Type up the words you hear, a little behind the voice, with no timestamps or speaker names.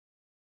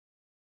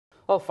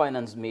While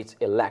finance meets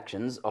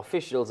elections,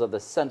 officials of the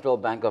Central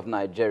Bank of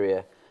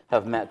Nigeria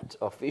have met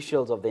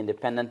officials of the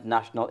Independent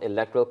National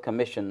Electoral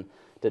Commission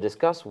to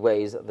discuss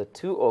ways the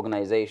two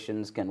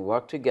organizations can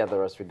work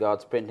together as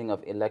regards printing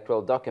of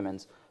electoral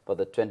documents for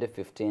the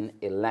 2015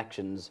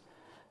 elections.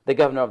 The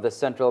governor of the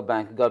Central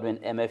Bank, Godwin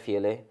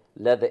Emefiele,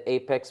 led the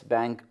Apex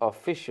Bank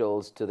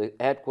officials to the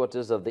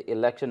headquarters of the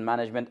Election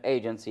Management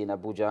Agency in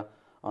Abuja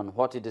on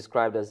what he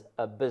described as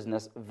a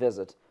business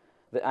visit.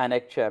 The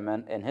INEC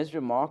chairman, in his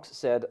remarks,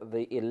 said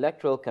the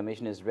Electoral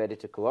Commission is ready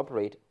to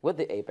cooperate with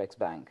the Apex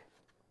Bank.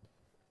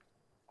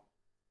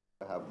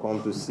 I have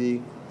come to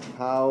see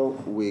how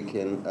we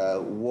can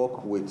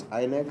work with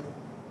INEC,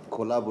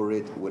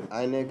 collaborate with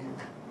INEC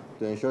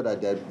to ensure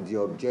that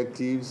the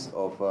objectives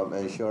of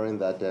ensuring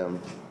that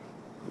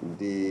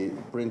the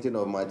printing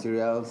of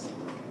materials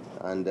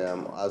and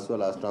as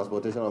well as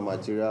transportation of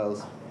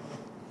materials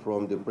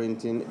from the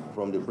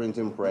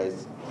printing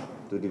press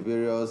to the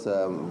various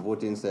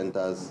voting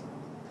centers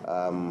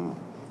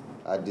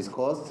are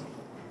discussed,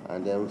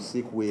 and then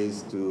seek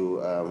ways to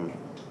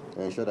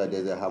ensure that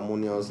there's a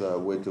harmonious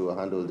way to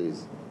handle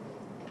this.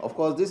 Of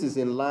course, this is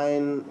in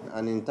line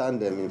and in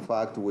tandem, in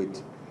fact,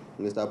 with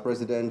Mr.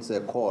 President's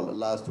call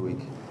last week,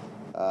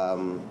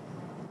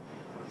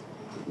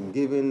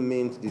 giving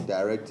Mint the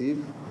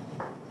directive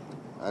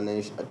and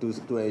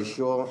to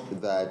ensure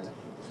that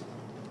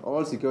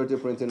all security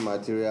printing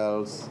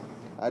materials,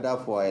 either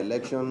for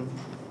election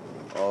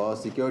or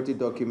security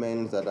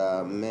documents that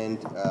are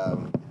meant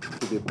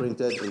to be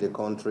printed in the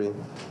country,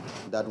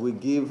 that we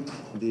give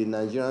the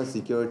Nigerian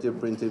Security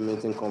Printing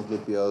Minting Company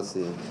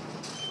PLC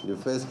the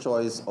first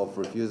choice of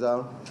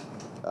refusal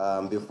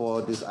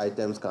before these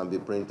items can be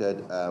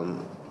printed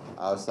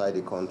outside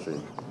the country.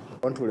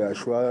 I want to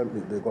reassure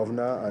the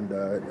governor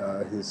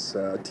and his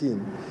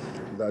team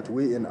that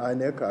we in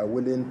INEC are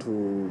willing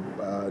to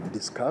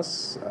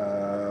discuss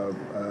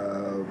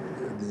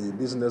the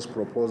business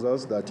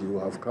proposals that you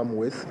have come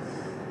with,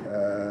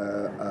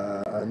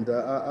 and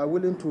are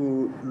willing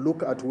to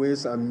look at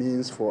ways and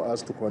means for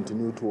us to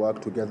continue to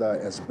work together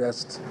as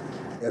best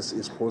as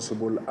is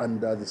possible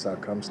under the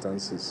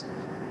circumstances.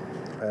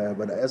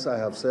 But as I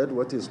have said,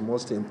 what is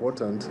most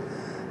important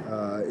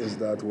is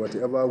that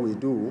whatever we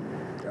do,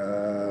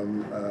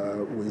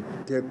 we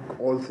take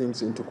all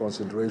things into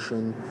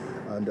consideration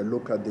and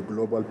look at the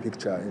global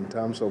picture in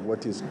terms of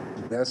what is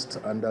best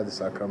under the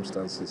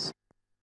circumstances.